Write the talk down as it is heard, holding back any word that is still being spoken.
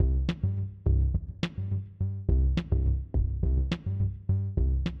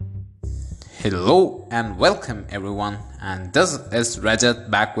Hello and welcome everyone, and this is Rajat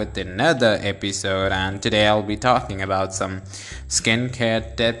back with another episode. And today I'll be talking about some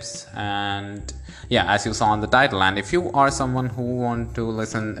skincare tips. And yeah, as you saw in the title, and if you are someone who want to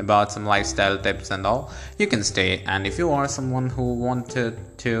listen about some lifestyle tips and all, you can stay. And if you are someone who wanted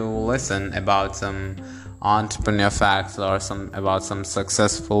to listen about some entrepreneur facts or some about some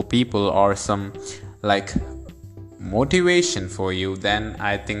successful people or some like motivation for you, then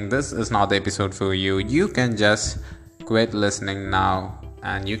I think this is not the episode for you. You can just quit listening now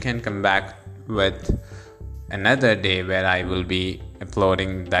and you can come back with another day where I will be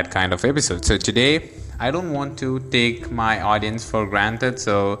uploading that kind of episode. So today I don't want to take my audience for granted,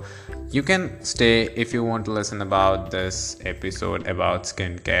 so you can stay if you want to listen about this episode about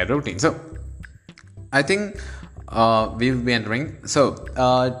skincare routine. So I think we'll be entering.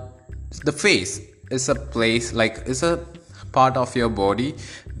 The face is a place, like is a part of your body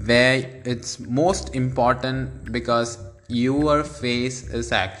where it's most important, because your face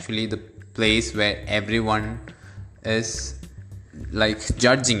is actually the place where everyone is like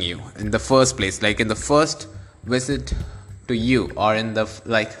judging you in the first place, like in the first visit to you, or in the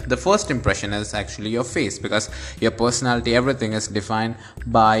the first impression is actually your face, because your personality, everything is defined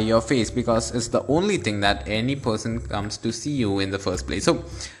by your face, because it's the only thing that any person comes to see you in the first place. So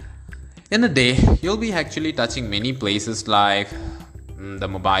in a day, you'll be actually touching many places, like the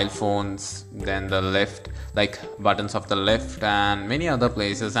mobile phones, then the lift, like buttons of the lift, and many other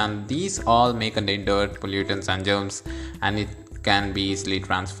places. And these all may contain dirt, pollutants, and germs, and it can be easily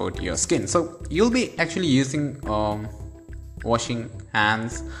transferred to your skin. So you'll be actually using washing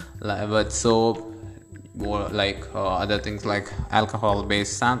hands with soap, or other things like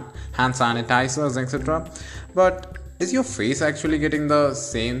alcohol-based hand sanitizers, etc. But is your face actually getting the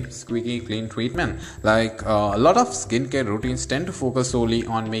same squeaky clean treatment? A lot of skincare routines tend to focus solely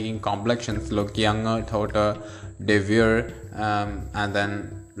on making complexions look younger, tauter, devier, and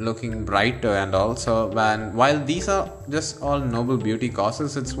then looking brighter. And also, while these are just all noble beauty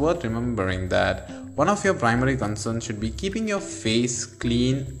causes, it's worth remembering that one of your primary concerns should be keeping your face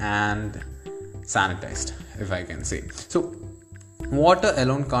clean and sanitized, if I can say. So water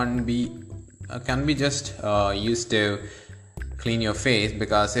alone can be just used to clean your face,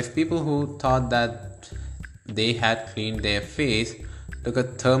 because if people who thought that they had cleaned their face took a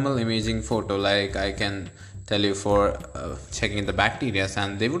thermal imaging photo, like I can tell you, for checking the bacteria,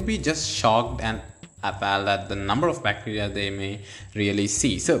 and they would be just shocked and appalled at the number of bacteria they may really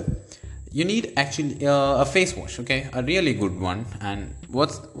see. So you need actually a face wash, okay, a really good one. And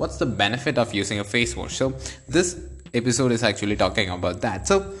what's the benefit of using a face wash? So this episode is actually talking about that.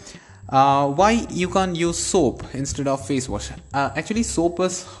 So why you can't use soap instead of face wash? Actually, soap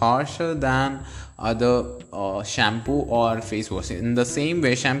is harsher than other shampoo or face wash. In the same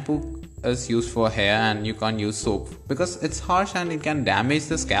way, shampoo is used for hair, and you can't use soap because it's harsh and it can damage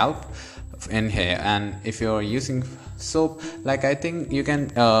the scalp in hair. And if you're using soap, like I think you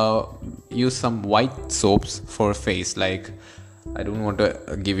can use some white soaps for face. Like, I don't want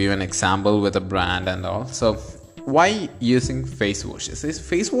to give you an example with a brand and all. So why using face washes? Is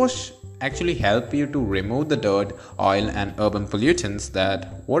face wash actually help you to remove the dirt, oil, and urban pollutants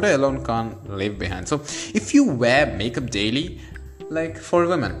that water alone can't leave behind. So if you wear makeup daily, like for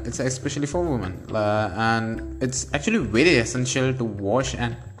women, it's especially for women, and it's actually very essential to wash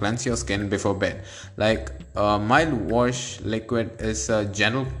and cleanse your skin before bed. Like mild wash liquid is a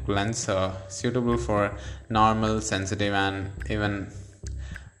general cleanser suitable for normal, sensitive, and even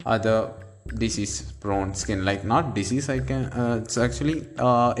other disease prone skin. Like not disease, it's actually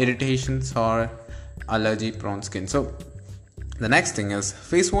irritations or allergy prone skin. So the next thing is,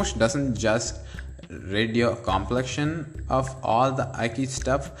 face wash doesn't just rid your complexion of all the icky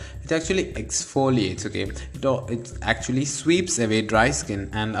stuff, it actually exfoliates, okay. It actually sweeps away dry skin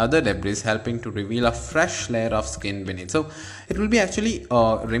and other debris, helping to reveal a fresh layer of skin beneath. So it will be actually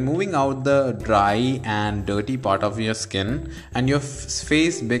removing out the dry and dirty part of your skin, and your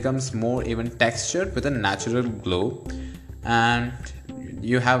face becomes more even textured with a natural glow. And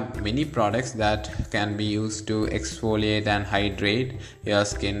you have many products that can be used to exfoliate and hydrate your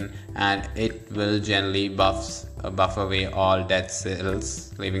skin, and it will gently buff away all dead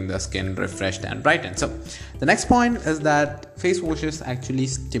cells, leaving the skin refreshed and brightened. So the next point is that face washes actually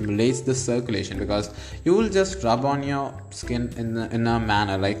stimulates the circulation, because you will just rub on your skin in a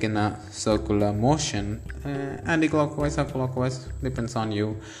manner, like in a circular motion, anti-clockwise or clockwise, depends on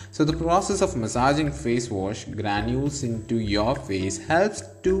you. So the process of massaging face wash granules into your face helps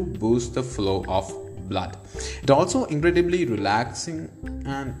to boost the flow of blood. It also incredibly relaxing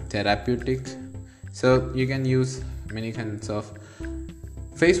and therapeutic. So you can use many kinds of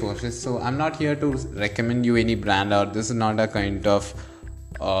face washes. So I'm not here to recommend you any brand, or this is not a kind of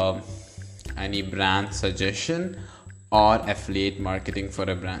any brand suggestion or affiliate marketing for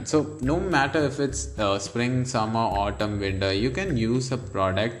a brand. So no matter if it's spring, summer, autumn, winter, you can use a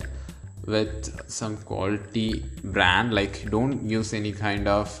product with some quality brand. Like, don't use any kind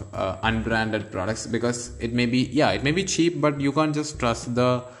of unbranded products, because it may be cheap, but you can't just trust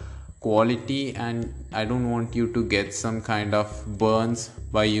the quality, and I don't want you to get some kind of burns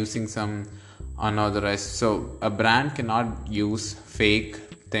by using some unauthorized. So a brand cannot use fake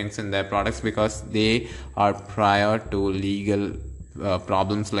things in their products, because they are prior to legal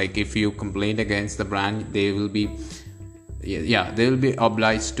problems. Like, if you complain against the brand, they will be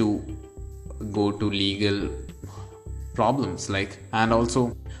obliged to go to legal problems, like, and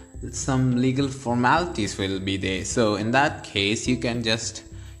also some legal formalities will be there. So in that case, you can just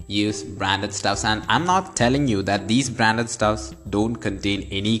use branded stuffs. And I'm not telling you that these branded stuffs don't contain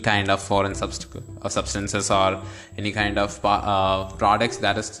any kind of foreign substances or any kind of products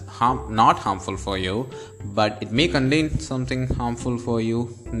that is not harmful for you, but it may contain something harmful for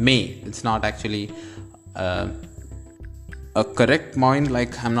you. It's not actually a correct point.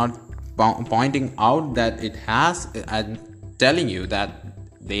 Like, I'm not pointing out that it has. I'm telling you that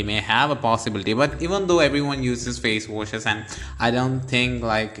they may have a possibility. But even though everyone uses face washes, and I don't think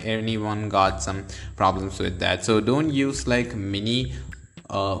like anyone got some problems with that, so don't use like many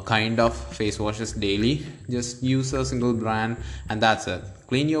kind of face washes daily. Just use a single brand, and that's it.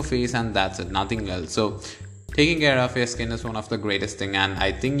 Clean your face, and that's it, nothing else. So taking care of your skin is one of the greatest thing, and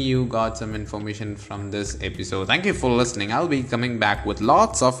I think you got some information from this episode. Thank you for listening. I'll be coming back with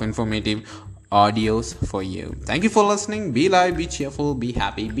lots of informative audios for you. Thank you for listening. Be live, be cheerful, be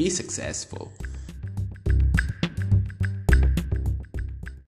happy, be successful.